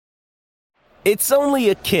It's only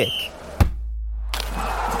a kick,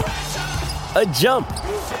 a jump,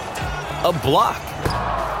 a block.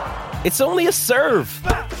 It's only a serve.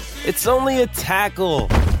 It's only a tackle,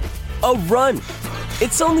 a run.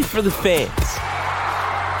 It's only for the fans.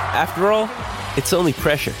 After all, it's only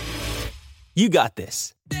pressure. You got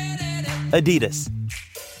this. Adidas.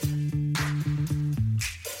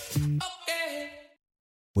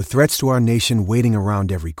 With threats to our nation waiting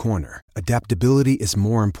around every corner, adaptability is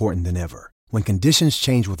more important than ever. When conditions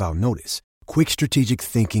change without notice, quick strategic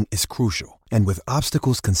thinking is crucial. And with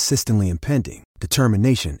obstacles consistently impending,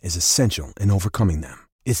 determination is essential in overcoming them.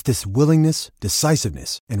 It's this willingness,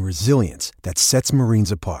 decisiveness, and resilience that sets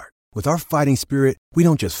Marines apart. With our fighting spirit, we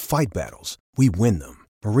don't just fight battles, we win them.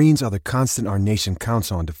 Marines are the constant our nation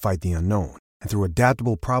counts on to fight the unknown. And through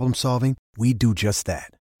adaptable problem solving, we do just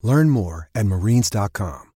that. Learn more at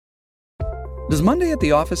marines.com. Does Monday at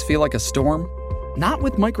the office feel like a storm? Not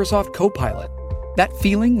with Microsoft Copilot. That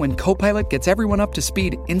feeling when Copilot gets everyone up to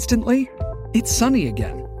speed instantly? It's sunny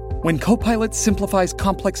again. When Copilot simplifies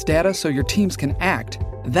complex data so your teams can act,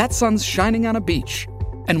 that sun's shining on a beach.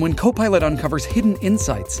 And when Copilot uncovers hidden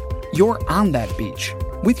insights, you're on that beach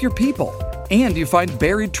with your people, and you find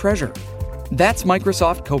buried treasure. That's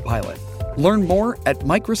Microsoft Copilot. Learn more at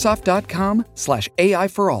Microsoft.com/AI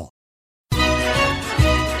for all.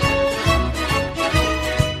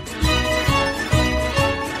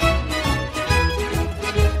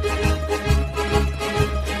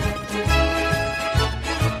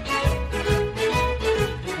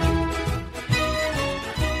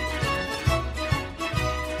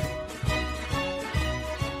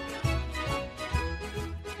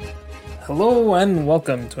 Hello and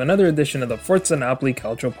welcome to another edition of the Forza Napoli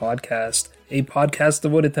Calcio podcast, a podcast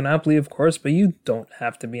devoted to Napoli, of course, but you don't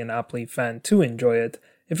have to be a Napoli fan to enjoy it.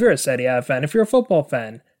 If you're a Serie A fan, if you're a football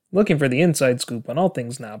fan, looking for the inside scoop on all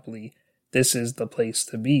things Napoli, this is the place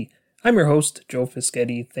to be. I'm your host, Joe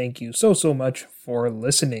Fischetti. Thank you so much for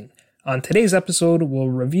listening. On today's episode, we'll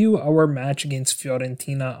review our match against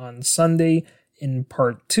Fiorentina on Sunday. In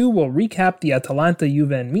part 2, we'll recap the Atalanta,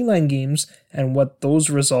 Juve, and Milan games and what those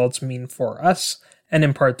results mean for us. And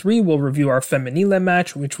in part 3, we'll review our Femminile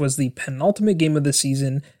match, which was the penultimate game of the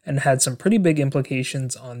season and had some pretty big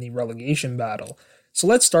implications on the relegation battle. So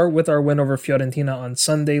let's start with our win over Fiorentina on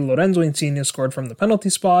Sunday. Lorenzo Insigne scored from the penalty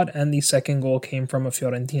spot, and the second goal came from a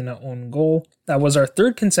Fiorentina own goal. That was our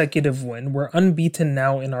third consecutive win. We're unbeaten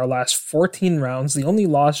now in our last 14 rounds. The only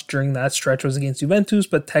loss during that stretch was against Juventus,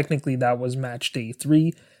 but technically that was match day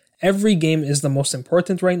 3. Every game is the most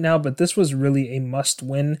important right now, but this was really a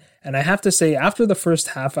must-win, and I have to say, after the first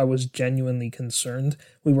half, I was genuinely concerned.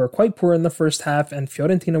 We were quite poor in the first half, and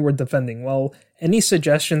Fiorentina were defending well. Any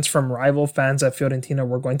suggestions from rival fans that Fiorentina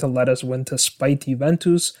were going to let us win to spite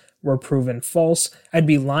Juventus were proven false. I'd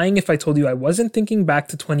be lying if I told you I wasn't thinking back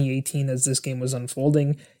to 2018 as this game was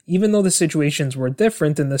unfolding, even though the situations were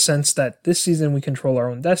different in the sense that this season we control our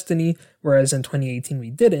own destiny, whereas in 2018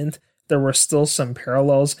 we didn't. There were still some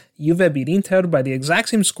parallels. Juve beat Inter by the exact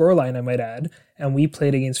same scoreline, I might add, and we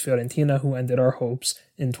played against Fiorentina, who ended our hopes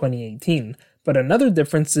in 2018. But another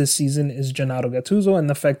difference this season is Gennaro Gattuso and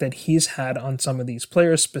the fact that he's had on some of these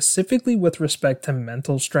players, specifically with respect to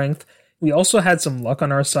mental strength. We also had some luck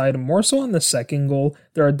on our side, more so on the second goal.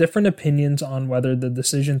 There are different opinions on whether the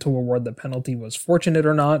decision to award the penalty was fortunate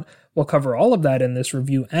or not. We'll cover all of that in this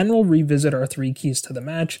review, and we'll revisit our 3 keys to the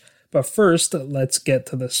match. But first, let's get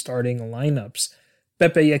to the starting lineups.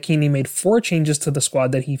 Pepe Iacchini made 4 changes to the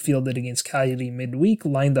squad that he fielded against Cagliari midweek,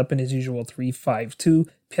 lined up in his usual 3-5-2.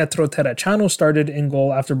 Pietro Terracciano started in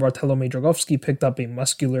goal after Bartolomei Dragowski picked up a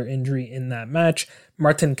muscular injury in that match.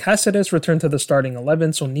 Martin Cáceres returned to the starting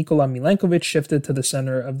 11, so Nikola Milenkovic shifted to the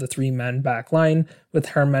center of the 3-man back line, with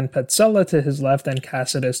Herman Petzela to his left and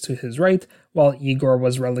Cáceres to his right, while Igor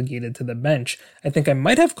was relegated to the bench. I think I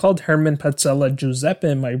might have called Herman Petzela Giuseppe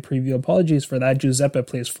in my preview. Apologies for that. Giuseppe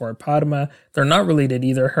plays for Parma. They're not related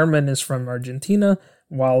either. Herman is from Argentina,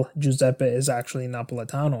 while Giuseppe is actually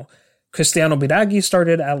Napoletano. Cristiano Biraghi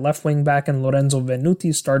started at left wing back and Lorenzo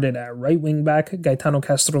Venuti started at right wing back. Gaetano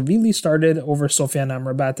Castrovilli started over Sofiane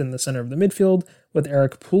Amrabat in the center of the midfield, with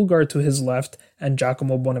Eric Pulgar to his left and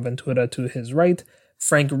Giacomo Bonaventura to his right.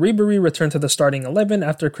 Frank Ribery returned to the starting 11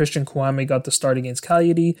 after Christian Kouame got the start against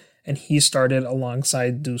Cagliari, and he started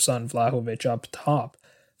alongside Dusan Vlahovic up top.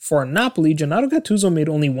 For Napoli, Gennaro Gattuso made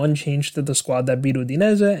only 1 change to the squad that beat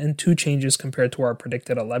Udinese and 2 changes compared to our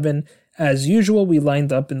predicted 11. As usual, we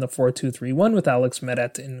lined up in the 4-2-3-1 with Alex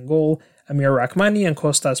Meret in goal. Amir Rahmani and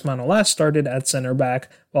Kostas Manolas started at center back,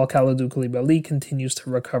 while Kalidou Koulibaly continues to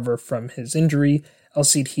recover from his injury.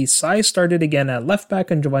 Elcid Hisai started again at left back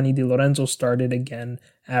and Giovanni Di Lorenzo started again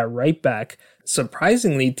at right back.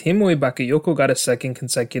 Surprisingly, Teimoe Bakayoko got a second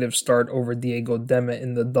consecutive start over Diego Demme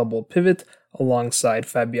in the double pivot alongside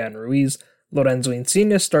Fabian Ruiz. Lorenzo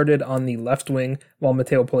Insigne started on the left wing, while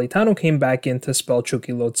Matteo Politano came back in to spell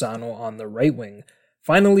Chucky Lozano on the right wing.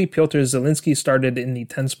 Finally, Piotr Zielinski started in the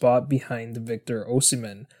 10th spot behind Victor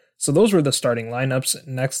Osimhen. So those were the starting lineups.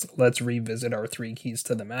 Next, let's revisit our 3 keys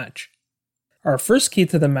to the match. Our first key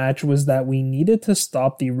to the match was that we needed to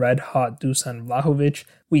stop the red-hot Dusan Vlahovic.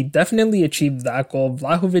 We definitely achieved that goal.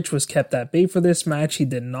 Vlahovic was kept at bay for this match. He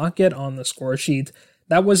did not get on the score sheet.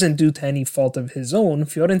 That wasn't due to any fault of his own.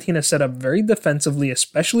 Fiorentina set up very defensively,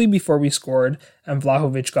 especially before we scored, and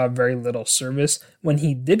Vlahovic got very little service. When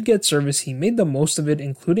he did get service, he made the most of it,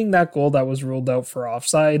 including that goal that was ruled out for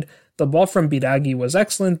offside. The ball from Biraghi was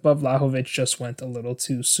excellent, but Vlahovic just went a little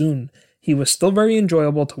too soon. He was still very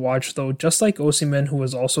enjoyable to watch though, just like Osimhen, who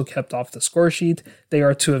was also kept off the score sheet. They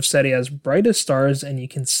are two of Serie A's brightest stars, and you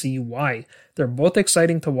can see why. They're both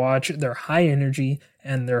exciting to watch, they're high energy,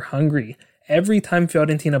 and they're hungry. Every time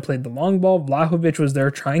Fiorentina played the long ball, Vlahovic was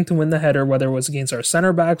there trying to win the header, whether it was against our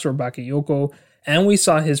center backs or Bakayoko, and we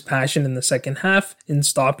saw his passion in the second half in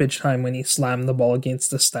stoppage time when he slammed the ball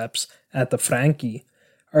against the steps at the Franchi.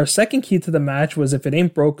 Our second key to the match was if it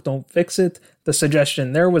ain't broke, don't fix it. The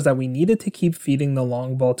suggestion there was that we needed to keep feeding the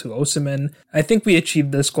long ball to Osimhen. I think we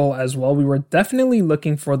achieved this goal as well. We were definitely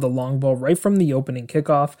looking for the long ball right from the opening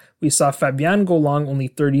kickoff. We saw Fabian go long only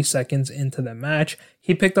 30 seconds into the match.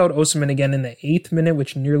 He picked out Osimhen again in the 8th minute,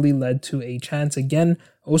 which nearly led to a chance. Again,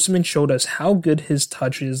 Osimhen showed us how good his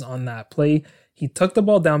touch is on that play. He took the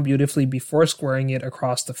ball down beautifully before squaring it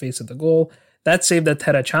across the face of the goal. That save that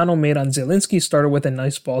Terracciano made on Zielinski started with a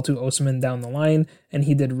nice ball to Osimhen down the line, and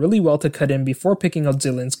he did really well to cut in before picking out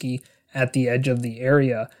Zielinski at the edge of the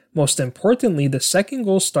area. Most importantly, the second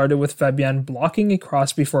goal started with Fabian blocking a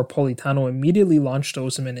cross before Politano immediately launched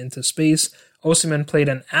Osimhen into space. Osimhen played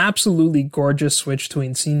an absolutely gorgeous switch to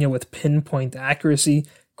Insigne with pinpoint accuracy.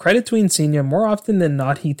 Credit to Insigne, more often than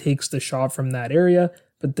not he takes the shot from that area,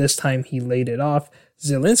 but this time he laid it off.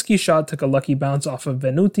 Zielinski's shot took a lucky bounce off of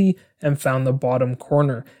Venuti and found the bottom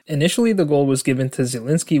corner. Initially, the goal was given to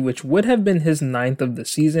Zielinski, which would have been his 9th of the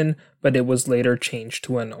season, but it was later changed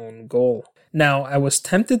to an own goal. Now, I was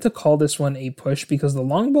tempted to call this one a push because the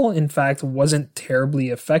long ball, in fact, wasn't terribly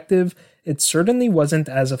effective. It certainly wasn't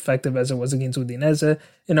as effective as it was against Udinese.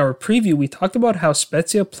 In our preview, we talked about how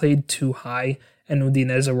Spezia played too high and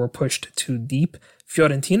Udinese were pushed too deep.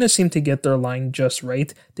 Fiorentina seemed to get their line just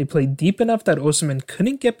right. They played deep enough that Osimhen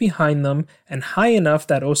couldn't get behind them, and high enough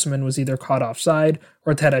that Osimhen was either caught offside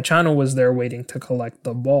or Terracciano was there waiting to collect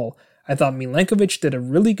the ball. I thought Milenkovic did a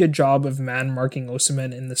really good job of man-marking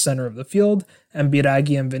Osimhen in the center of the field, and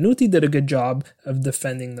Biraghi and Venuti did a good job of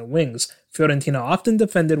defending the wings. Fiorentina often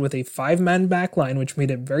defended with a 5-man backline, which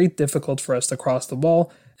made it very difficult for us to cross the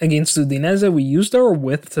ball. Against Udinese, we used our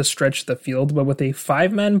width to stretch the field, but with a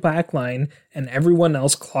 5-man backline and everyone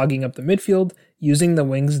else clogging up the midfield, using the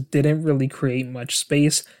wings didn't really create much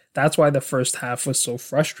space. That's why the first half was so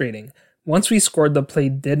frustrating. Once we scored, the play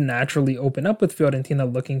did naturally open up with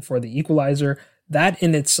Fiorentina looking for the equalizer. That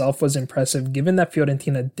in itself was impressive given that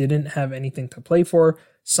Fiorentina didn't have anything to play for.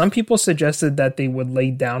 Some people suggested that they would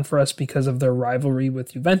lay down for us because of their rivalry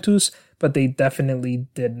with Juventus, but they definitely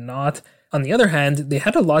did not. On the other hand, they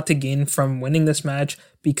had a lot to gain from winning this match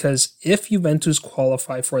because if Juventus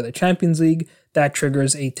qualify for the Champions League, that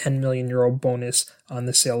triggers a €10 million bonus on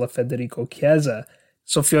the sale of Federico Chiesa.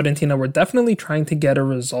 So Fiorentina were definitely trying to get a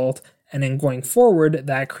result, and in going forward,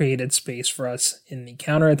 that created space for us in the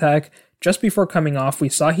counterattack. Just before coming off, we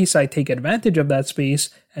saw Hisai take advantage of that space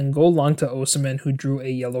and go long to Osimhen, who drew a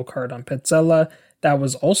yellow card on Petzella. That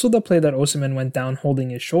was also the play that Osimhen went down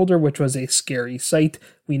holding his shoulder, which was a scary sight.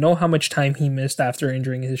 We know how much time he missed after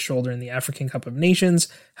injuring his shoulder in the African Cup of Nations.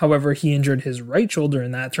 However, he injured his right shoulder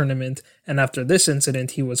in that tournament, and after this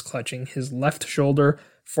incident, he was clutching his left shoulder.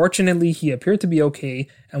 Fortunately, he appeared to be okay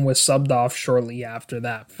and was subbed off shortly after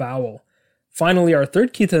that foul. Finally, our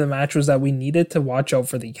third key to the match was that we needed to watch out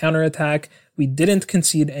for the counterattack. We didn't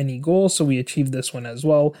concede any goals, so we achieved this one as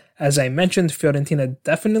well. As I mentioned, Fiorentina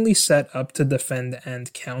definitely set up to defend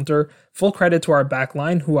and counter. Full credit to our back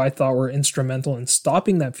line, who I thought were instrumental in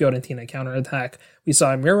stopping that Fiorentina counterattack. We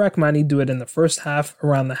saw Amir Rahmani do it in the first half,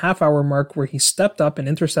 around the half-hour mark, where he stepped up and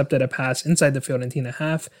intercepted a pass inside the Fiorentina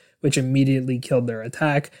half, which immediately killed their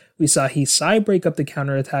attack. We saw Hisai break up the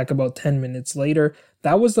counterattack about 10 minutes later.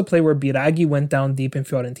 That was the play where Biraghi went down deep in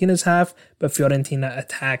Fiorentina's half, but Fiorentina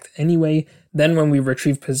attacked anyway. Then when we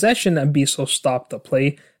retrieved possession, Abisso stopped the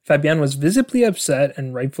play. Fabian was visibly upset,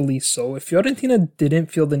 and rightfully so. If Fiorentina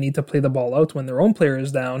didn't feel the need to play the ball out when their own player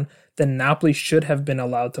is down, then Napoli should have been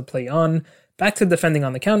allowed to play on. Back to defending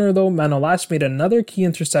on the counter though, Manolas made another key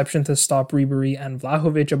interception to stop Ribery and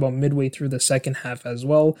Vlahovic about midway through the second half as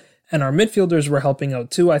well, and our midfielders were helping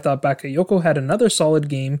out too. I thought Bakayoko had another solid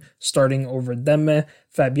game, starting over Demme.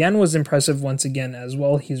 Fabian was impressive once again as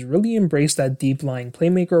well. He's really embraced that deep-lying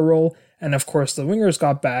playmaker role, and of course the wingers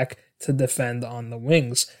got back to defend on the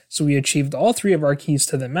wings. So we achieved all three of our keys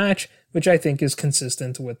to the match, which I think is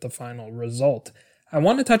consistent with the final result. I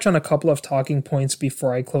want to touch on a couple of talking points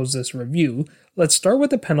before I close this review. Let's start with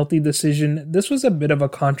the penalty decision. This was a bit of a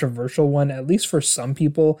controversial one, at least for some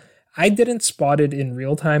people. I didn't spot it in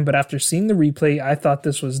real time, but after seeing the replay, I thought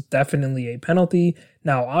this was definitely a penalty.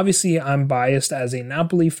 Now, obviously, I'm biased as a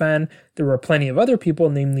Napoli fan. There were plenty of other people,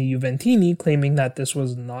 namely Juventini, claiming that this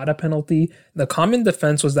was not a penalty. The common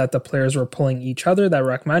defense was that the players were pulling each other, that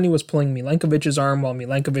Rachmani was pulling Milenkovic's arm while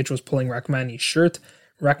Milenkovic was pulling Rachmani's shirt.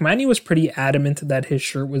 Rachmani was pretty adamant that his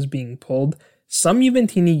shirt was being pulled. Some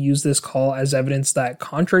Juventini used this call as evidence that,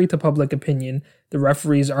 contrary to public opinion, the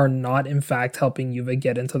referees are not in fact helping Juve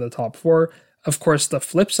get into the top four. Of course, the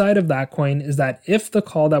flip side of that coin is that if the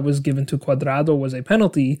call that was given to Cuadrado was a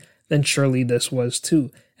penalty, then surely this was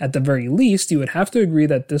too. At the very least, you would have to agree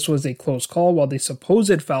that this was a close call, while the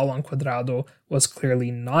supposed foul on Cuadrado was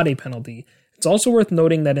clearly not a penalty. It's also worth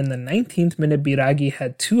noting that in the 19th minute, Biraghi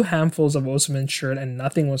had 2 handfuls of Osimhen's shirt and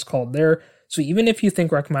nothing was called there, so even if you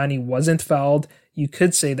think Rachmani wasn't fouled, you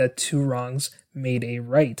could say that 2 wrongs made a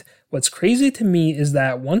right. What's crazy to me is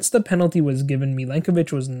that once the penalty was given,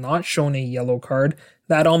 Milenkovic was not shown a yellow card.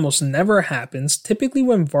 That almost never happens. Typically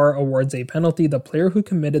when VAR awards a penalty, the player who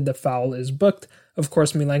committed the foul is booked. Of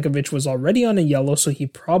course, Milenkovic was already on a yellow, so he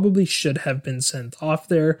probably should have been sent off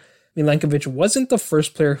there. Milenkovic wasn't the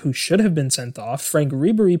first player who should have been sent off. Frank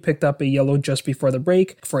Ribery picked up a yellow just before the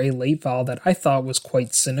break for a late foul that I thought was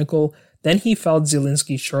quite cynical. Then he fouled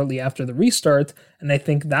Zielinski shortly after the restart, and I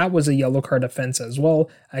think that was a yellow card offense as well.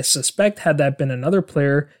 I suspect had that been another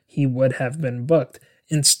player, he would have been booked.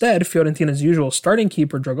 Instead, Fiorentina's usual starting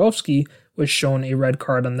keeper Dragowski was shown a red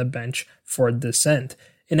card on the bench for dissent.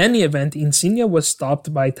 In any event, Insigne was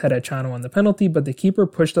stopped by Terracciano on the penalty, but the keeper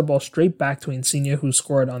pushed the ball straight back to Insigne, who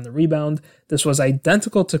scored on the rebound. This was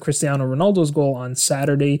identical to Cristiano Ronaldo's goal on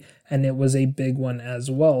Saturday, and it was a big one as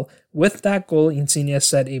well. With that goal, Insigne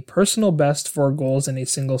set a personal best for goals in a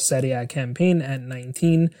single Serie A campaign at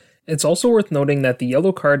 19. It's also worth noting that the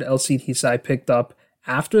yellow card El Cid Hysaj picked up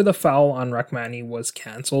after the foul on Rachmani was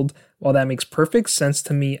cancelled. While that makes perfect sense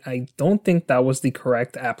to me, I don't think that was the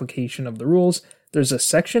correct application of the rules. There's a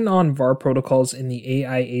section on VAR protocols in the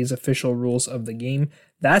AIA's official rules of the game.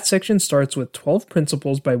 That section starts with 12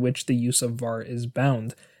 principles by which the use of VAR is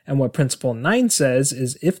bound. And what Principle 9 says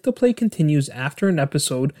is if the play continues after an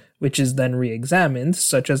episode, which is then re-examined,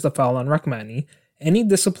 such as the foul on Rachmani, any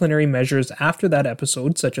disciplinary measures after that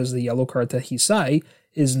episode, such as the yellow card to Hysaj,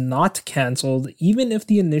 is not cancelled even if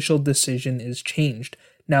the initial decision is changed.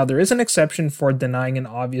 Now, there is an exception for denying an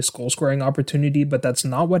obvious goal-scoring opportunity, but that's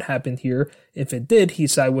not what happened here. If it did,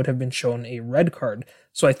 Hysaj would have been shown a red card.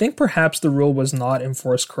 So I think perhaps the rule was not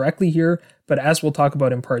enforced correctly here, but as we'll talk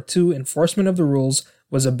about in part 2, enforcement of the rules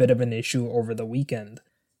was a bit of an issue over the weekend.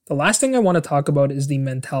 The last thing I want to talk about is the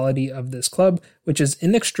mentality of this club, which is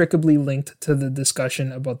inextricably linked to the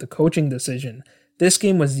discussion about the coaching decision. This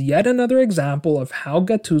game was yet another example of how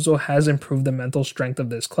Gattuso has improved the mental strength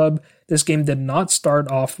of this club. This game did not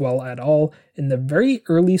start off well at all. In the very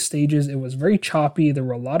early stages, it was very choppy. There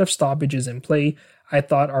were a lot of stoppages in play. I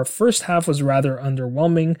thought our first half was rather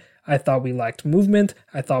underwhelming. I thought we lacked movement.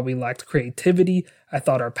 I thought we lacked creativity. I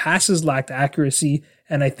thought our passes lacked accuracy,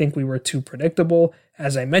 and I think we were too predictable.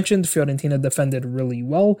 As I mentioned, Fiorentina defended really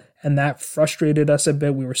well, and that frustrated us a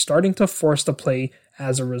bit. We were starting to force the play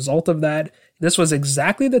as a result of that. This was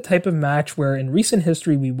exactly the type of match where in recent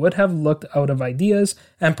history we would have looked out of ideas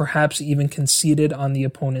and perhaps even conceded on the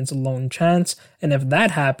opponent's lone chance, and if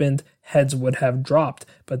that happened, heads would have dropped.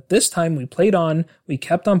 But this time we played on, we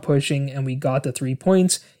kept on pushing, and we got the 3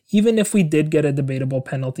 points, even if we did get a debatable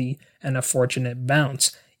penalty and a fortunate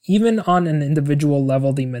bounce. Even on an individual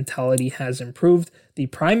level, the mentality has improved. The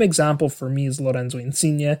prime example for me is Lorenzo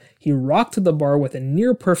Insigne. He rocked the bar with a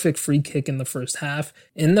near-perfect free kick in the first half.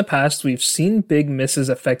 In the past, we've seen big misses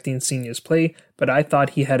affecting Insigne's play, but I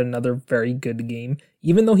thought he had another very good game.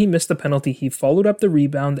 Even though he missed the penalty, he followed up the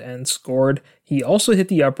rebound and scored. He also hit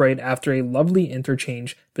the upright after a lovely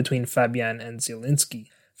interchange between Fabian and Zielinski.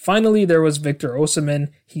 Finally, there was Victor Osimhen.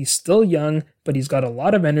 He's still young, but he's got a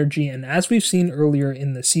lot of energy, and as we've seen earlier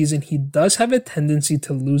in the season, he does have a tendency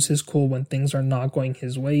to lose his cool when things are not going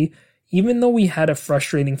his way. Even though we had a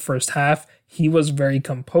frustrating first half, he was very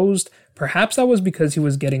composed. Perhaps that was because he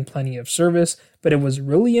was getting plenty of service, but it was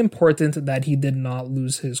really important that he did not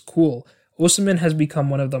lose his cool. Osimhen has become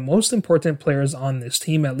one of the most important players on this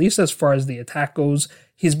team, at least as far as the attack goes.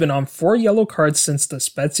 He's been on 4 yellow cards since the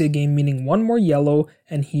Spezia game, meaning 1 more yellow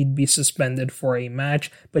and he'd be suspended for a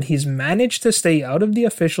match, but he's managed to stay out of the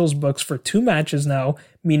officials' books for 2 matches now,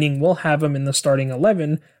 meaning we'll have him in the starting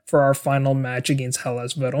 11 for our final match against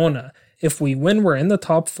Hellas Verona. If we win, we're in the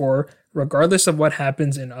top 4, regardless of what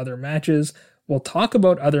happens in other matches. We'll talk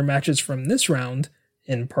about other matches from this round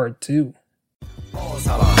in part 2.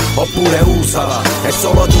 Osala, oppure usala, è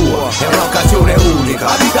solo tua, è un'occasione unica.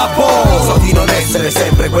 La vita buona, so di non essere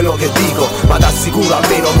sempre quello che dico, ma t'assicuro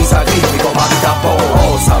almeno mi sacrifico. Ma vita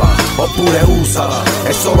buona, osala, oppure usala,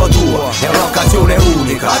 è solo tua, è un'occasione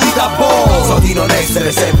unica. La vita buona, so di non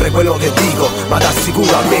essere sempre quello che dico, ma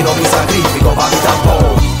t'assicuro almeno mi sacrifico. Ma vita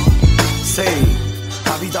buona, sì,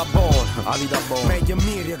 la vita buona, meglio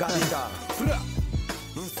miri capita.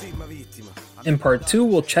 Non sei una vittima. In part 2,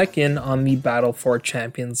 we'll check in on the battle for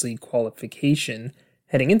Champions League qualification.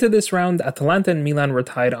 Heading into this round, Atalanta and Milan were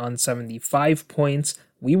tied on 75 points.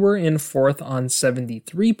 We were in 4th on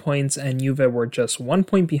 73 points, and Juve were just 1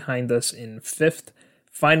 point behind us in 5th.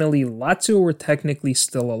 Finally, Lazio were technically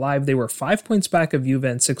still alive. They were 5 points back of Juve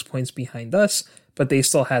and 6 points behind us, but they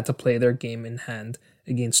still had to play their game in hand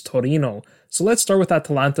against Torino. So let's start with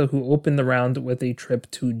Atalanta, who opened the round with a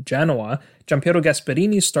trip to Genoa. Giampiero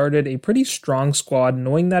Gasperini started a pretty strong squad,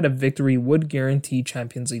 knowing that a victory would guarantee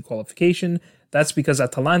Champions League qualification. That's because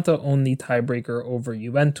Atalanta owned the tiebreaker over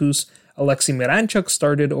Juventus. Alexei Miranchuk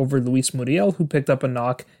started over Luis Muriel, who picked up a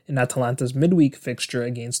knock in Atalanta's midweek fixture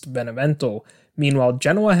against Benevento. Meanwhile,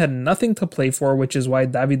 Genoa had nothing to play for, which is why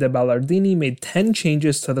Davide Ballardini made 10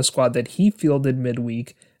 changes to the squad that he fielded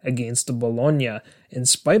midweek against Bologna. In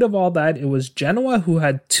spite of all that, it was Genoa who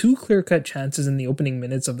had 2 clear-cut chances in the opening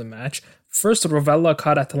minutes of the match. First, Rovella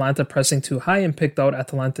caught Atalanta pressing too high and picked out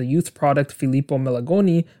Atalanta youth product Filippo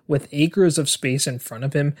Melagoni with acres of space in front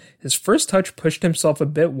of him. His first touch pushed himself a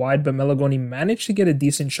bit wide, but Melagoni managed to get a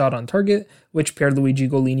decent shot on target, which Pierluigi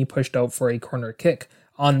Golini pushed out for a corner kick.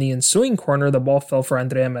 On the ensuing corner, the ball fell for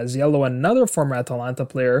Andrea Mazziello, another former Atalanta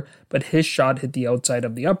player, but his shot hit the outside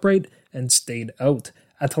of the upright and stayed out.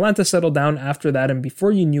 Atalanta settled down after that, and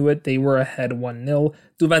before you knew it, they were ahead 1-0.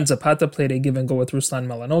 Duvan Zapata played a give-and-go with Ruslan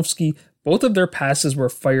Malinovsky. Both of their passes were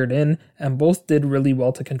fired in, and both did really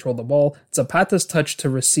well to control the ball. Zapata's touch to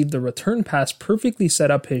receive the return pass perfectly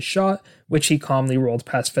set up his shot, which he calmly rolled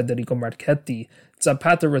past Federico Marchetti.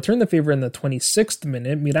 Zapata returned the favor in the 26th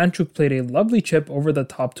minute. Miranchuk played a lovely chip over the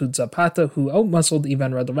top to Zapata, who outmuscled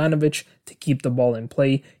Ivan Radovanovic to keep the ball in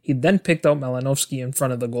play. He then picked out Malinovsky in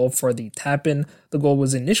front of the goal for the tap-in. The goal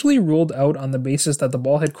was initially ruled out on the basis that the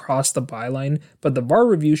ball had crossed the byline, but the VAR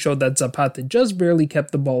review showed that Zapata just barely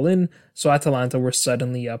kept the ball in, so Atalanta were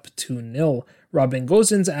suddenly up 2-0. Robin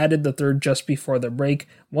Gosens added the third just before the break.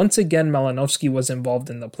 Once again, Malinovsky was involved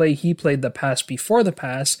in the play. He played the pass before the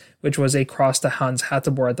pass, which was a cross to Hans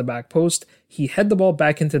Hateboer at the back post. He headed the ball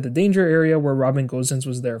back into the danger area where Robin Gosens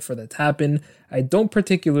was there for the tap-in. I don't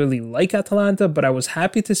particularly like Atalanta, but I was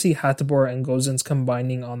happy to see Hateboer and Gosens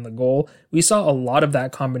combining on the goal. We saw a lot of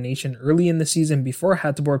that combination early in the season before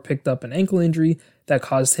Hateboer picked up an ankle injury that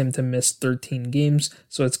caused him to miss 13 games,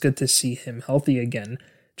 so it's good to see him healthy again.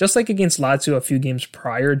 Just like against Lazio a few games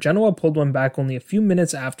prior, Genoa pulled one back only a few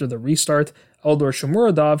minutes after the restart. Eldor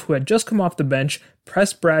Shomurodov, who had just come off the bench,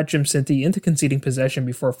 pressed Brad Jimsinti into conceding possession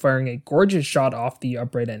before firing a gorgeous shot off the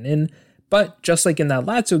upright and in. But just like in that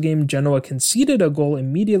Lazio game, Genoa conceded a goal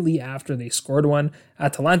immediately after they scored one.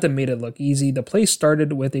 Atalanta made it look easy. The play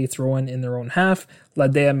started with a throw-in in their own half.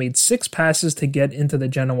 Ladea made 6 passes to get into the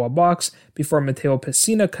Genoa box before Matteo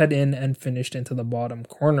Pessina cut in and finished into the bottom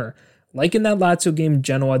corner. Like in that Lazio game,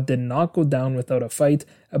 Genoa did not go down without a fight.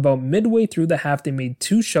 About midway through the half, they made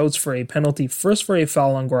 2 shouts for a penalty, first for a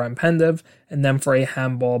foul on Goran Pandev, and then for a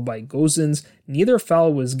handball by Gosens. Neither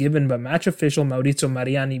foul was given, but match official Maurizio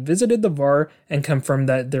Mariani visited the VAR and confirmed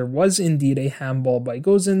that there was indeed a handball by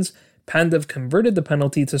Gosens. Pandev converted the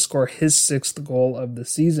penalty to score his 6th goal of the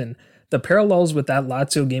season. The parallels with that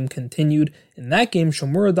Lazio game continued. In that game,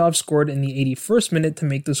 Shomurodov scored in the 81st minute to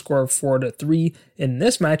make the score 4-3. In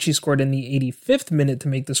this match, he scored in the 85th minute to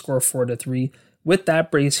make the score 4-3. With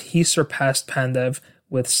that brace, he surpassed Pandev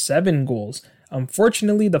with 7 goals.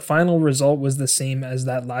 Unfortunately, the final result was the same as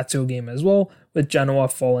that Lazio game as well, with Genoa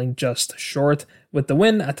falling just short. With the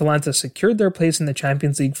win, Atalanta secured their place in the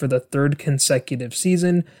Champions League for the third consecutive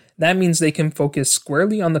season. That means they can focus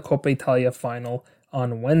squarely on the Coppa Italia final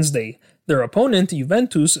on Wednesday. Their opponent,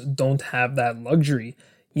 Juventus, don't have that luxury.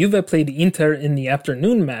 Juve played Inter in the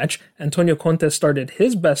afternoon match. Antonio Conte started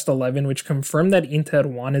his best 11, which confirmed that Inter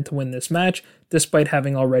wanted to win this match, despite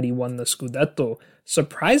having already won the Scudetto.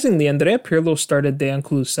 Surprisingly, Andrea Pirlo started Dejan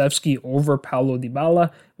Kulusevski over Paulo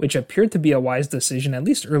Dybala, which appeared to be a wise decision, at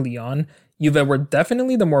least early on. Juve were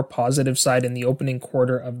definitely the more positive side in the opening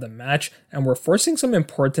quarter of the match, and were forcing some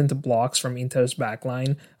important blocks from Inter's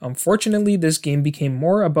backline. Unfortunately, this game became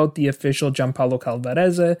more about the official Gianpaolo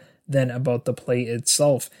Calvarese than about the play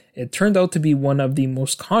itself. It turned out to be one of the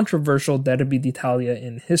most controversial Derby d'Italia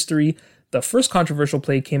in history. The first controversial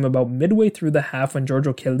play came about midway through the half when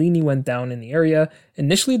Giorgio Chiellini went down in the area.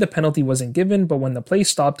 Initially, the penalty wasn't given, but when the play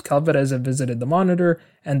stopped, Calvarese visited the monitor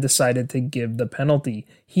and decided to give the penalty.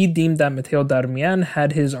 He deemed that Matteo Darmian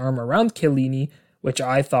had his arm around Chiellini, which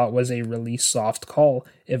I thought was a really soft call.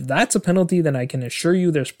 If that's a penalty, then I can assure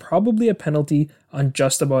you there's probably a penalty on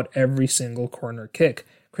just about every single corner kick.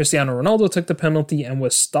 Cristiano Ronaldo took the penalty and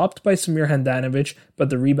was stopped by Samir Handanovic, but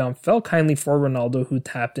the rebound fell kindly for Ronaldo, who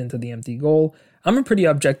tapped into the empty goal. I'm a pretty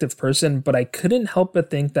objective person, but I couldn't help but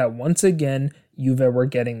think that once again, Juve were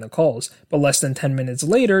getting the calls. But less than 10 minutes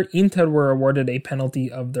later, Inter were awarded a penalty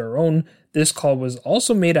of their own. This call was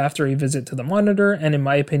also made after a visit to the monitor, and in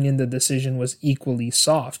my opinion, the decision was equally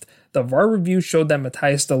soft. The VAR review showed that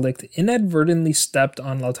Matthijs de Ligt inadvertently stepped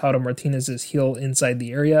on Lautaro Martinez's heel inside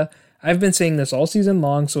the area. I've been saying this all season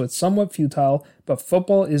long, so it's somewhat futile, but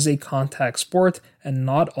football is a contact sport, and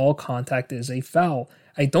not all contact is a foul.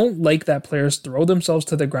 I don't like that players throw themselves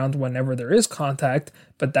to the ground whenever there is contact,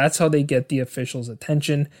 but that's how they get the officials'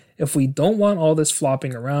 attention. If we don't want all this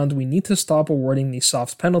flopping around, we need to stop awarding these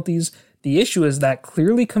soft penalties. The issue is that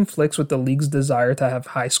clearly conflicts with the league's desire to have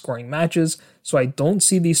high-scoring matches, so I don't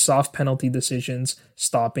see these soft penalty decisions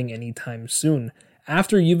stopping anytime soon.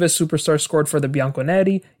 After Juve's superstar scored for the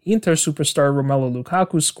Bianconeri, Inter superstar Romelu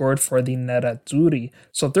Lukaku scored for the Nerazzurri.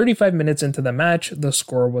 So 35 minutes into the match, the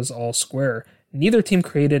score was all square. Neither team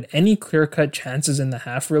created any clear-cut chances in the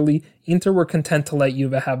half really. Inter were content to let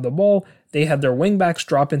Juve have the ball. They had their wingbacks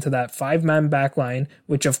drop into that 5-man backline,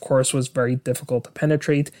 which of course was very difficult to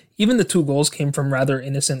penetrate. Even the 2 goals came from rather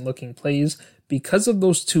innocent-looking plays. Because of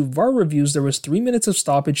those 2 VAR reviews, there was 3 minutes of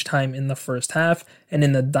stoppage time in the first half, and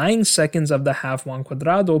in the dying seconds of the half, Juan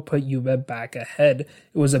Cuadrado put Juve back ahead.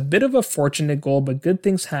 It was a bit of a fortunate goal, but good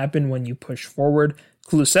things happen when you push forward.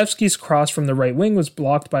 Kulusevski's cross from the right wing was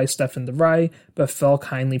blocked by Stefan de Vrij, but fell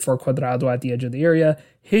kindly for Cuadrado at the edge of the area.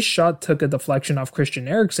 His shot took a deflection off Christian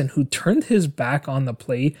Eriksen, who turned his back on the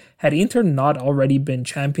play. Had Inter not already been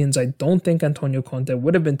champions, I don't think Antonio Conte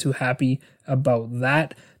would have been too happy about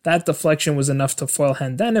that. That deflection was enough to foil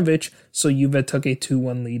Handanovic, so Juve took a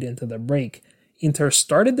 2-1 lead into the break. Inter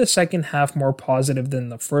started the second half more positive than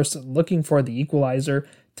the first, looking for the equalizer.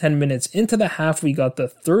 10 minutes into the half, we got the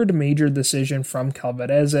third major decision from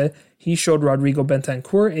Calvarese. He showed Rodrigo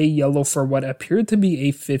Bentancur a yellow for what appeared to be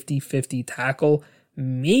a 50-50 tackle.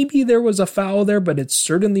 Maybe there was a foul there, but it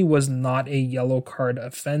certainly was not a yellow card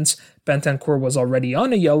offense. Bentancur was already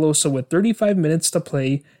on a yellow, so with 35 minutes to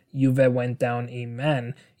play, Juve went down a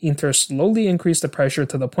man. Inter slowly increased the pressure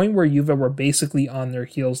to the point where Juve were basically on their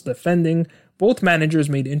heels defending. Both managers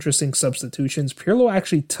made interesting substitutions. Pirlo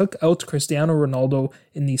actually took out Cristiano Ronaldo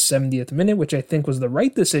in the 70th minute, which I think was the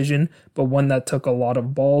right decision, but one that took a lot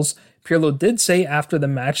of balls. Pirlo did say after the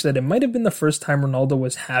match that it might have been the first time Ronaldo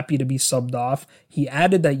was happy to be subbed off. He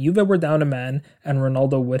added that Juve were down a man and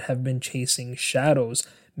Ronaldo would have been chasing shadows.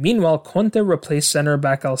 Meanwhile, Conte replaced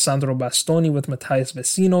center-back Alessandro Bastoni with Matthias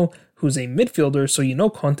Vecino, who's a midfielder, so you know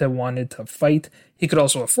Conte wanted to fight. He could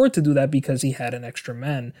also afford to do that because he had an extra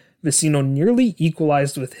man. Vecino nearly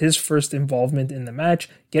equalized with his first involvement in the match,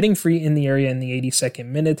 getting free in the area in the 82nd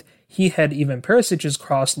minute. He had Ivan Perisic's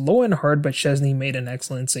cross low and hard, but Szczesny made an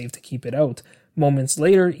excellent save to keep it out. Moments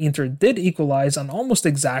later, Inter did equalize on almost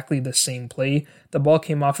exactly the same play. The ball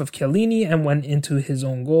came off of Chiellini and went into his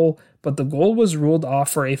own goal, but the goal was ruled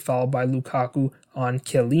off for a foul by Lukaku on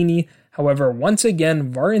Chiellini. However, once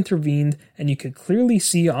again, VAR intervened, and you could clearly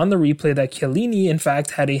see on the replay that Chiellini, in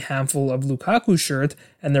fact, had a handful of Lukaku's shirt,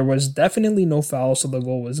 and there was definitely no foul, so the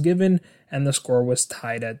goal was given, and the score was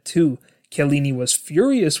tied at 2. Chiellini was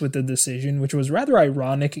furious with the decision, which was rather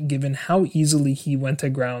ironic given how easily he went to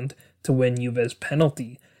ground to win Juve's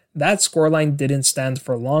penalty. That scoreline didn't stand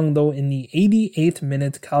for long, though. In the 88th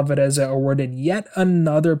minute, Calvarese awarded yet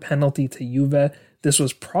another penalty to Juve. This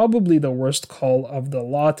was probably the worst call of the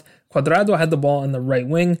lot. Cuadrado had the ball on the right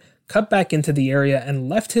wing. cut back into the area and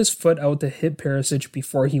left his foot out to hit Perisic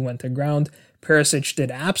before he went to ground. Perisic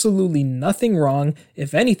did absolutely nothing wrong.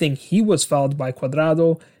 If anything, he was fouled by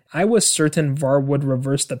Cuadrado. I was certain VAR would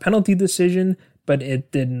reverse the penalty decision, but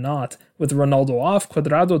it did not. With Ronaldo off,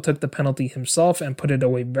 Cuadrado took the penalty himself and put it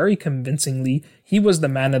away very convincingly. He was the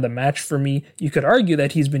man of the match for me. You could argue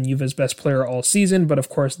that he's been Juve's best player all season, but of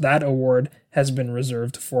course that award has been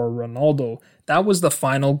reserved for Ronaldo. That was the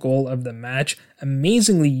final goal of the match.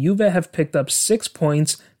 Amazingly, Juve have picked up 6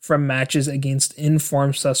 points from matches against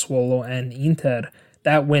in-form Sassuolo and Inter.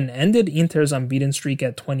 That win ended Inter's unbeaten streak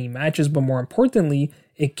at 20 matches, but more importantly,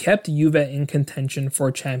 it kept Juve in contention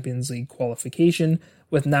for Champions League qualification.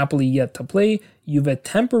 With Napoli yet to play, Juve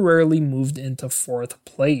temporarily moved into 4th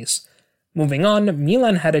place. Moving on,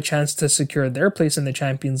 Milan had a chance to secure their place in the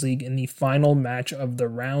Champions League in the final match of the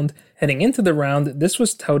round. Heading into the round, this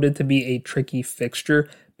was touted to be a tricky fixture.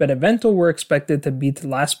 Benevento were expected to beat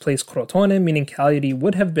last place Crotone, meaning Cagliari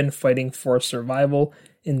would have been fighting for survival.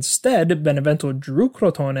 Instead, Benevento drew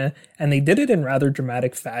Crotone, and they did it in rather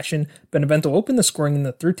dramatic fashion. Benevento opened the scoring in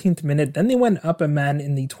the 13th minute, then they went up a man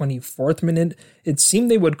in the 24th minute. It seemed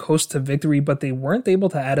they would coast to victory, but they weren't able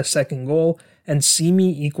to add a second goal, and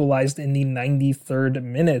Simi equalized in the 93rd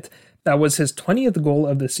minute. That was his 20th goal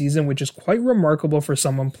of the season, which is quite remarkable for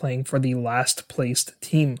someone playing for the last placed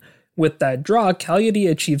team. With that draw, Cagliari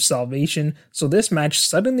achieved salvation, so this match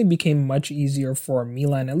suddenly became much easier for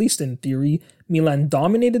Milan, at least in theory. Milan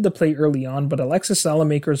dominated the play early on, but Alexis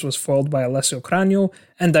Salamakers was foiled by Alessio Cranio,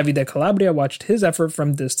 and Davide Calabria watched his effort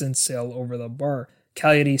from distance sail over the bar.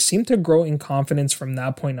 Cagliari seemed to grow in confidence from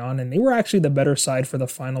that point on, and they were actually the better side for the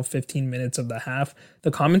final 15 minutes of the half.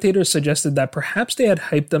 The commentators suggested that perhaps they had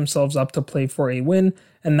hyped themselves up to play for a win,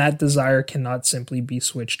 and that desire cannot simply be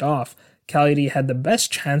switched off. Cagliari had the best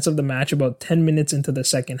chance of the match about 10 minutes into the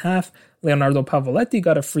second half. Leonardo Pavoletti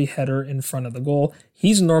got a free header in front of the goal.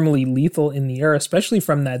 He's normally lethal in the air, especially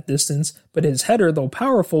from that distance, but his header, though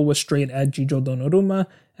powerful, was straight at Gigio Donnarumma,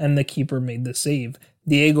 and the keeper made the save.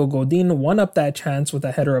 Diego Godin won up that chance with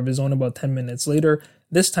a header of his own about 10 minutes later.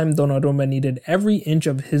 This time Donnarumma needed every inch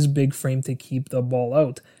of his big frame to keep the ball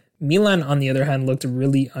out. Milan, on the other hand, looked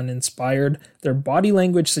really uninspired. Their body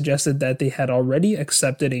language suggested that they had already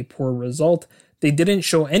accepted a poor result. They didn't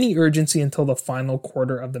show any urgency until the final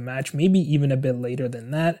quarter of the match, maybe even a bit later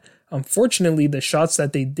than that. Unfortunately, the shots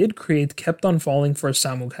that they did create kept on falling for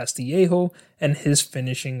Samu Castillejo, and his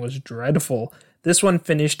finishing was dreadful. This one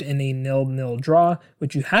finished in a 0-0 draw,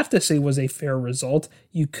 which you have to say was a fair result.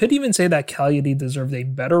 You could even say that Cagliari deserved a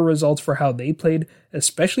better result for how they played,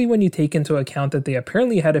 especially when you take into account that they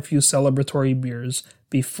apparently had a few celebratory beers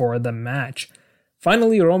before the match.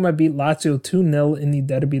 Finally, Roma beat Lazio 2-0 in the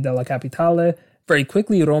Derby della Capitale. Very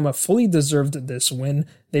quickly, Roma fully deserved this win.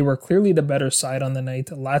 They were clearly the better side on the night.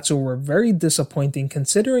 Lazio were very disappointing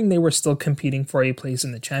considering they were still competing for a place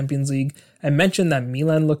in the Champions League. I mentioned that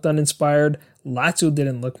Milan looked uninspired. Lazio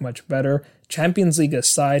didn't look much better. Champions League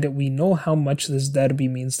aside, we know how much this derby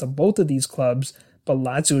means to both of these clubs, but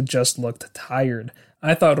Lazio just looked tired.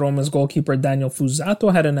 I thought Roma's goalkeeper Daniel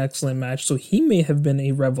Fusato had an excellent match, so he may have been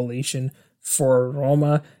a revelation for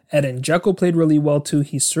Roma. Edin Dzeko played really well too.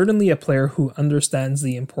 He's certainly a player who understands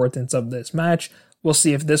the importance of this match. We'll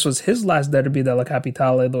see if this was his last Derby della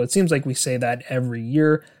Capitale, though it seems like we say that every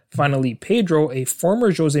year. Finally, Pedro, a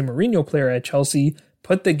former Jose Mourinho player at Chelsea,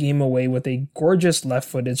 put the game away with a gorgeous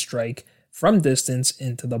left-footed strike from distance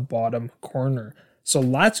into the bottom corner. So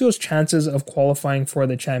Lazio's chances of qualifying for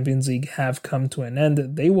the Champions League have come to an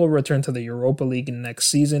end. They will return to the Europa League next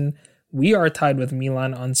season. We are tied with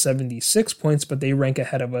Milan on 76 points, but they rank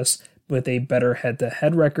ahead of us with a better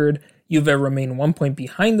head-to-head record. Juve remain 1 point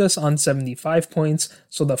behind us on 75 points,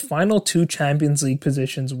 so the final 2 Champions League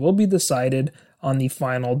positions will be decided on the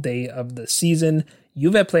final day of the season.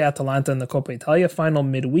 Juve play Atalanta in the Coppa Italia final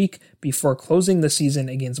midweek before closing the season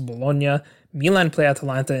against Bologna. Milan play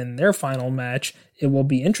Atalanta in their final match. It will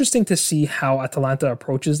be interesting to see how Atalanta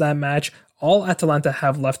approaches that match. All Atalanta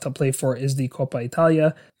have left to play for is the Coppa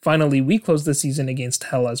Italia. Finally, we close the season against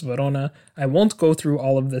Hellas Verona. I won't go through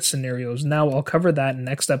all of the scenarios now. I'll cover that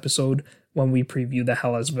next episode when we preview the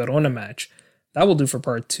Hellas Verona match. That will do for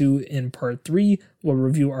part 2. In part 3, we'll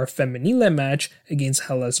review our Femminile match against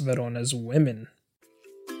Hellas Verona's women.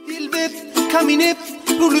 Caminé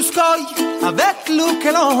pour le sky avec le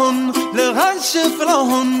calon, le ranch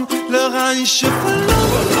felon, le ranch felon,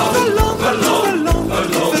 felon, felon,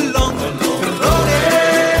 felon,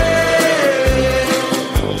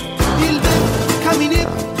 il veut caminer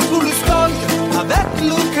pour le sky avec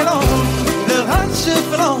le calon, le ranch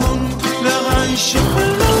felon, le ranch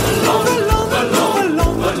felon, felon,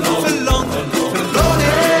 felon, felon, felon, felon.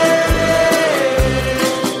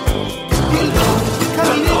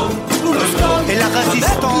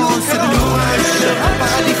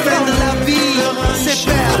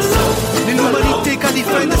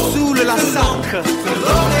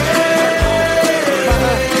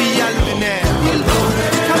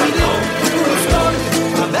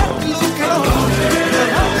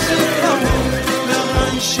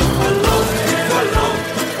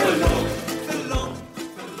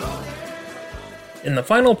 In the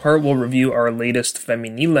final part, we'll review our latest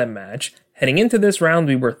Femminile match. Heading into this round,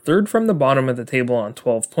 we were third from the bottom of the table on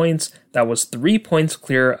 12 points. That was 3 points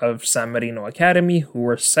clear of San Marino Academy, who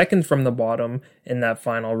were second from the bottom in that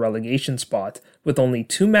final relegation spot. With only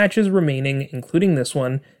 2 matches remaining, including this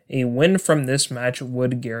one, a win from this match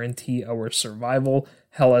would guarantee our survival.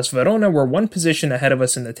 Hellas Verona were 1 position ahead of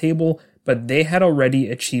us in the table, but they had already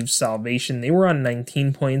achieved salvation. They were on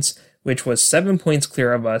 19 points, which was 7 points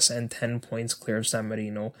clear of us and 10 points clear of San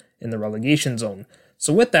Marino in the relegation zone.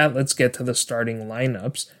 So with that, let's get to the starting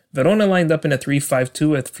lineups. Verona lined up in a 3-5-2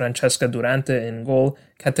 with Francesca Durante in goal.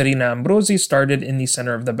 Caterina Ambrosi started in the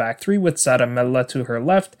center of the back three with Sara Mella to her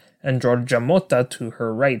left and Giorgia Motta to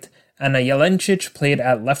her right. Anna Jelencic played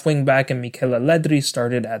at left wing back and Michela Ledri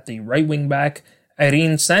started at the right wing back.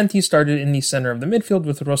 Irene Santi started in the center of the midfield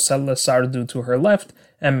with Rossella Sardu to her left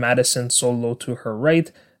and Madison Solo to her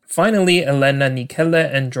right. Finally, Elena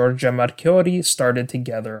Nichelle and Giorgia Marchiori started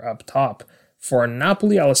together up top. For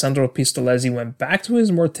Napoli, Alessandro Pistolesi went back to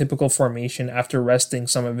his more typical formation after resting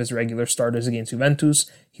some of his regular starters against Juventus.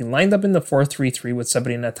 He lined up in the 4-3-3 with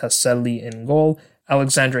Sabrina Tasselli in goal.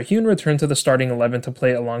 Alexandra Hune returned to the starting 11 to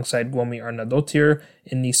play alongside Guomi Arnaudotir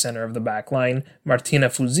in the center of the back line. Martina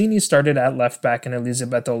Fusini started at left back and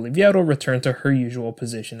Elisabetta Oliviero returned to her usual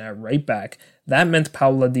position at right back. That meant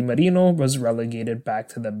Paola Di Marino was relegated back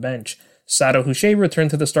to the bench. Sara Huchet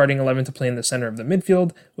returned to the starting 11 to play in the center of the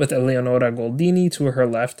midfield with Eleonora Goldini to her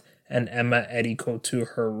left and Emma Eriko to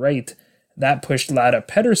her right. That pushed Lara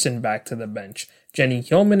Pedersen back to the bench. Jenny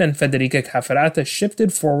Hillman and Federica Cafferata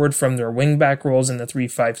shifted forward from their wing-back roles in the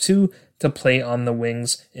 3-5-2 to play on the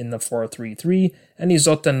wings in the 4-3-3, and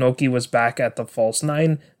Isotta Noki was back at the false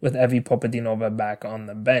 9 with Evi Popadinova back on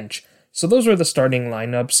the bench. So those were the starting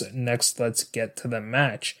lineups. Next, let's get to the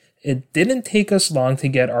match. It didn't take us long to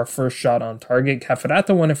get our first shot on target.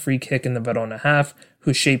 Cafferata won a free kick in the Verona half.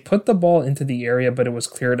 Huchet put the ball into the area, but it was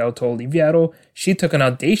cleared out to Oliviero. She took an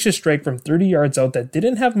audacious strike from 30 yards out that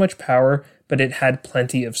didn't have much power, but it had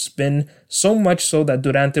plenty of spin, so much so that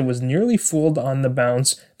Durante was nearly fooled on the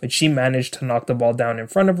bounce, but she managed to knock the ball down in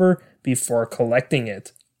front of her before collecting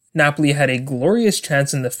it. Napoli had a glorious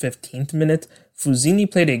chance in the 15th minute.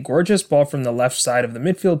 Fusini played a gorgeous ball from the left side of the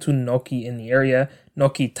midfield to Noki in the area.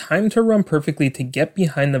 Noki timed her run perfectly to get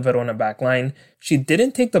behind the Verona back line. She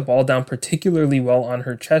didn't take the ball down particularly well on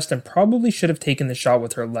her chest and probably should have taken the shot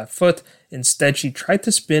with her left foot. Instead, she tried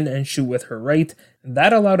to spin and shoot with her right.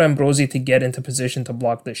 That allowed Ambrosi to get into position to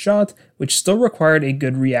block the shot, which still required a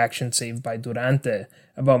good reaction save by Durante.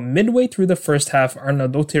 About midway through the first half,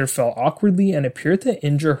 Arnaudotir fell awkwardly and appeared to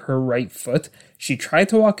injure her right foot. She tried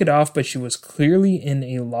to walk it off, but she was clearly in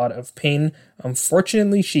a lot of pain.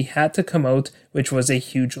 Unfortunately, she had to come out, which was a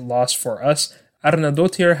huge loss for us.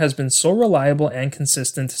 Arnaudotir has been so reliable and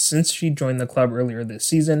consistent since she joined the club earlier this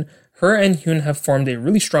season. Her and Hune have formed a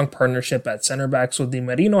really strong partnership at center back, so Di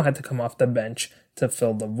Marino had to come off the bench to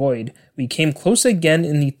fill the void. We came close again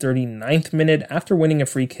in the 39th minute after winning a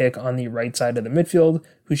free kick on the right side of the midfield.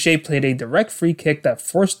 Huchet played a direct free kick that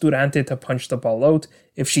forced Durante to punch the ball out.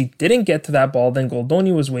 If she didn't get to that ball, then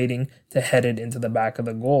Goldoni was waiting to head it into the back of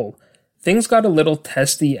the goal. Things got a little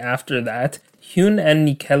testy after that. Hune and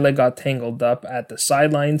Nichelle got tangled up at the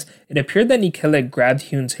sidelines. It appeared that Nichelle grabbed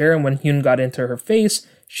Hune's hair, and when Hune got into her face,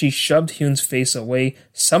 she shoved Hune's face away.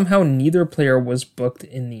 Somehow neither player was booked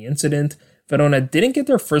in the incident. Verona didn't get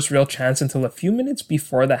their first real chance until a few minutes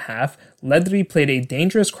before the half. Ledri played a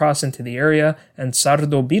dangerous cross into the area, and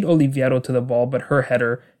Sardo beat Oliviero to the ball, but her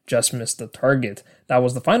header just missed the target. That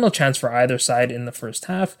was the final chance for either side in the first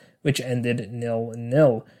half, which ended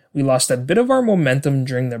 0-0. We lost a bit of our momentum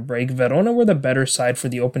during the break. Verona were the better side for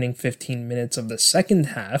the opening 15 minutes of the second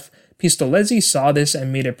half. Pistolesi saw this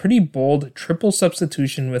and made a pretty bold triple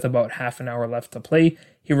substitution with about half an hour left to play.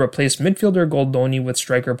 He replaced midfielder Goldoni with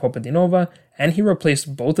striker Popadinova, and he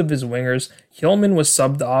replaced both of his wingers. Hillman was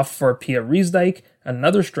subbed off for Pia Riesdijk,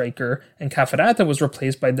 another striker, and Cafferata was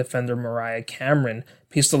replaced by defender Mariah Cameron.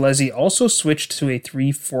 Pistolesi also switched to a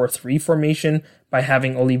 3-4-3 formation by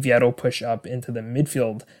having Oliviero push up into the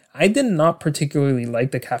midfield. I did not particularly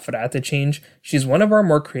like the Cafferata change. She's one of our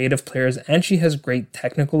more creative players and she has great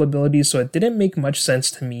technical abilities, so it didn't make much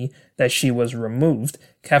sense to me that she was removed.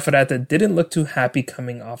 Cafferata didn't look too happy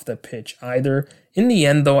coming off the pitch either. In the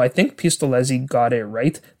end though, I think Pistolesi got it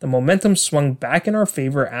right. The momentum swung back in our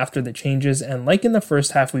favor after the changes, and like in the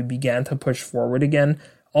first half, we began to push forward again.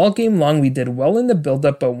 All game long we did well in the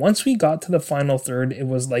build-up, but once we got to the final third, it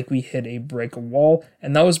was like we hit a brick wall,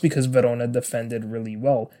 and that was because Verona defended really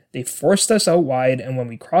well. They forced us out wide, and when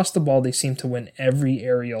we crossed the ball, they seemed to win every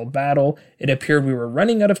aerial battle. It appeared we were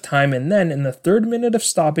running out of time, and then in the 3rd minute of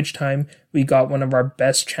stoppage time, we got one of our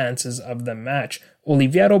best chances of the match.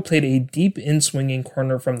 Oliviero played a deep in-swinging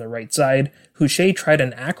corner from the right side. Huchet tried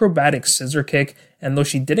an acrobatic scissor kick, and though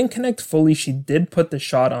she didn't connect fully, she did put the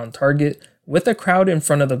shot on target. With the crowd in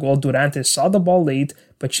front of the goal, Durante saw the ball late,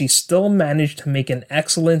 but she still managed to make an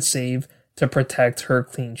excellent save to protect her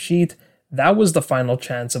clean sheet. That was the final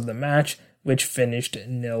chance of the match, which finished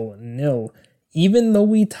 0-0. Even though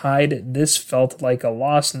we tied, this felt like a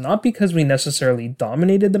loss, not because we necessarily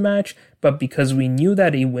dominated the match, but because we knew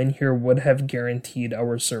that a win here would have guaranteed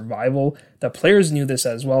our survival. The players knew this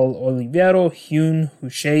as well. Oliviero, Hune,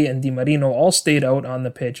 Huchet, and Di Marino all stayed out on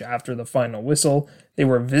the pitch after the final whistle. They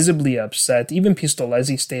were visibly upset. Even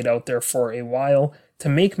Pistolesi stayed out there for a while. To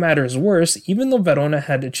make matters worse, even though Verona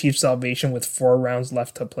had achieved salvation with 4 rounds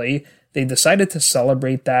left to play, they decided to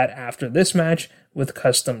celebrate that after this match with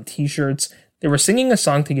custom t-shirts. They were singing a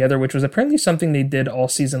song together, which was apparently something they did all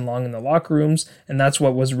season long in the locker rooms, and that's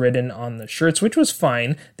what was written on the shirts, which was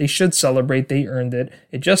fine. They should celebrate, they earned it.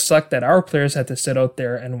 It just sucked that our players had to sit out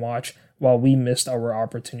there and watch while we missed our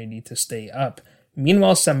opportunity to stay up.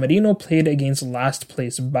 Meanwhile, San Marino played against last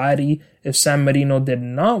place Bari. If San Marino did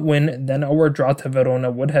not win, then our draw to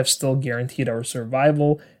Verona would have still guaranteed our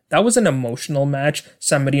survival. That was an emotional match.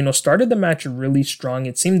 San Marino started the match really strong.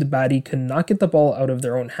 It seemed Bari could not get the ball out of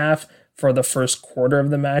their own half for the first quarter of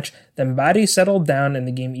the match. Then Bari settled down and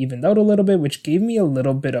the game evened out a little bit, which gave me a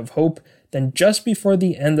little bit of hope. Then just before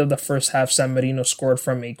the end of the first half, San Marino scored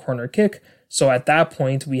from a corner kick. So at that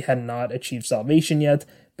point, we had not achieved salvation yet.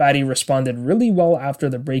 Bari responded really well after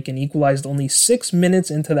the break and equalized only 6 minutes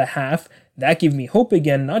into the half. That gave me hope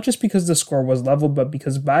again, not just because the score was level, but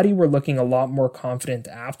because Bari were looking a lot more confident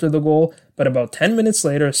after the goal. But about 10 minutes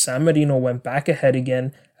later, San Marino went back ahead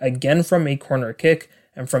again from a corner kick.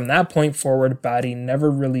 And from that point forward, Bari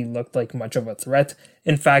never really looked like much of a threat.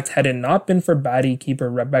 In fact, had it not been for Bari keeper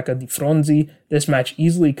Rebecca Di Fronzi, this match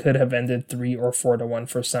easily could have ended 3 or 4-1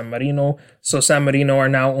 for San Marino. So San Marino are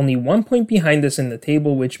now only 1 point behind us in the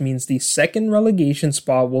table, which means the second relegation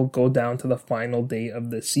spot will go down to the final day of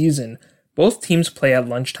the season. Both teams play at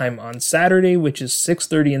lunchtime on Saturday, which is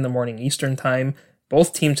 6:30 in the morning Eastern Time.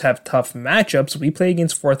 Both teams have tough matchups. We play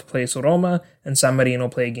against 4th place Roma, and San Marino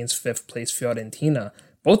play against 5th place Fiorentina.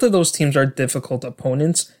 Both of those teams are difficult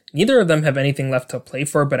opponents. Neither of them have anything left to play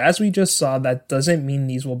for, but as we just saw, that doesn't mean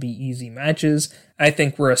these will be easy matches. I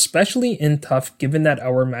think we're especially in tough given that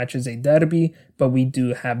our match is a derby, but we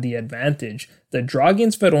do have the advantage. The draw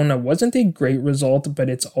against Verona wasn't a great result, but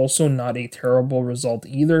it's also not a terrible result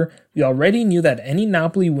either. We already knew that any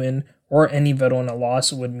Napoli win or any Verona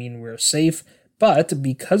loss would mean we're safe, but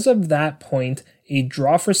because of that point, a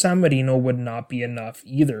draw for San Marino would not be enough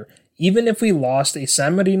either. Even if we lost, a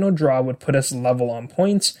San Marino draw would put us level on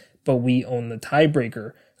points, but we own the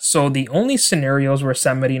tiebreaker. So the only scenarios where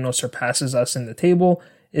San Marino surpasses us in the table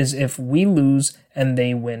is if we lose and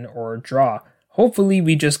they win or draw. Hopefully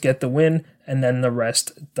we just get the win and then the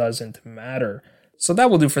rest doesn't matter. So that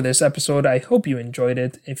will do for this episode. I hope you enjoyed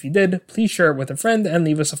it. If you did, please share it with a friend and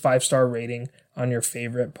leave us a 5-star rating on your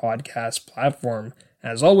favorite podcast platform.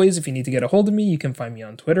 As always, if you need to get a hold of me, you can find me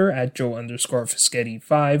on Twitter at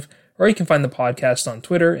Joe_Fischetti5, or you can find the podcast on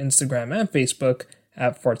Twitter, Instagram, and Facebook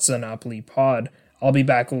at Forza Napoli Pod. I'll be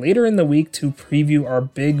back later in the week to preview our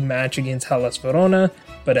big match against Hellas Verona,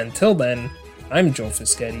 but until then, I'm Joe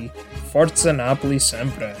Fischetti. Forza Napoli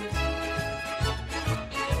sempre!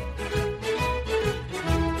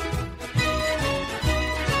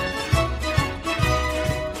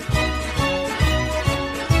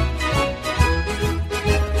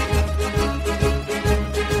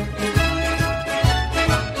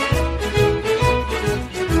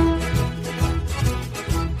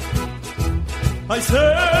 Ai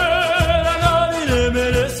sera nani ne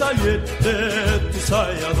mere sayette tu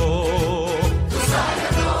sai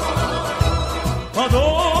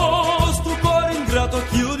Ados tu cuore ingrato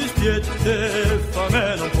chiudi spiette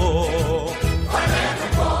famelo un po'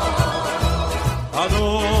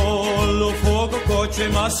 Adò lo fuoco coce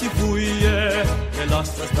ma si fuie e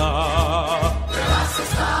lascia sta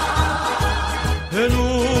E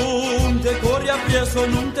non te corri appresso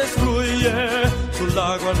non te sfruie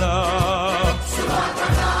sulla guarda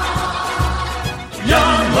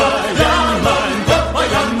Yamma, yamma, yamma,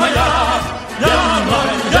 yamma, yamma, yamma,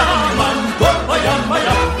 yamma, yamma, yamma,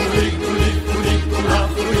 yamma,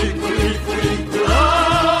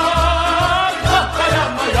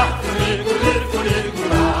 yamma,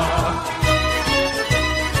 yamma,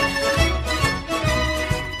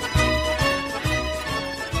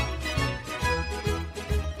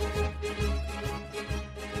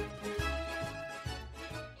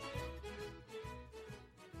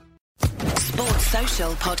 Sports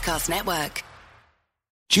Social Podcast Network.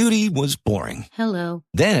 Judy was boring. Hello.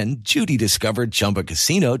 Then Judy discovered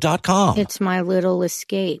ChumbaCasino.com. It's my little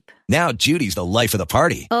escape. Now Judy's the life of the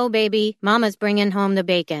party. Oh, baby, mama's bringing home the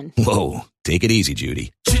bacon. Whoa, take it easy,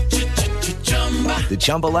 Judy. The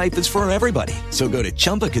Chumba life is for everybody. So go to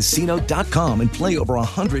ChumbaCasino.com and play over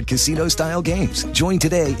 100 casino-style games. Join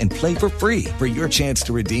today and play for free for your chance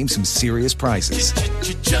to redeem some serious prizes.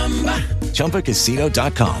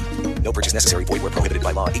 ChumbaCasino.com. No purchase necessary. Void where prohibited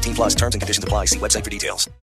by law. 18+ terms and conditions apply. See website for details.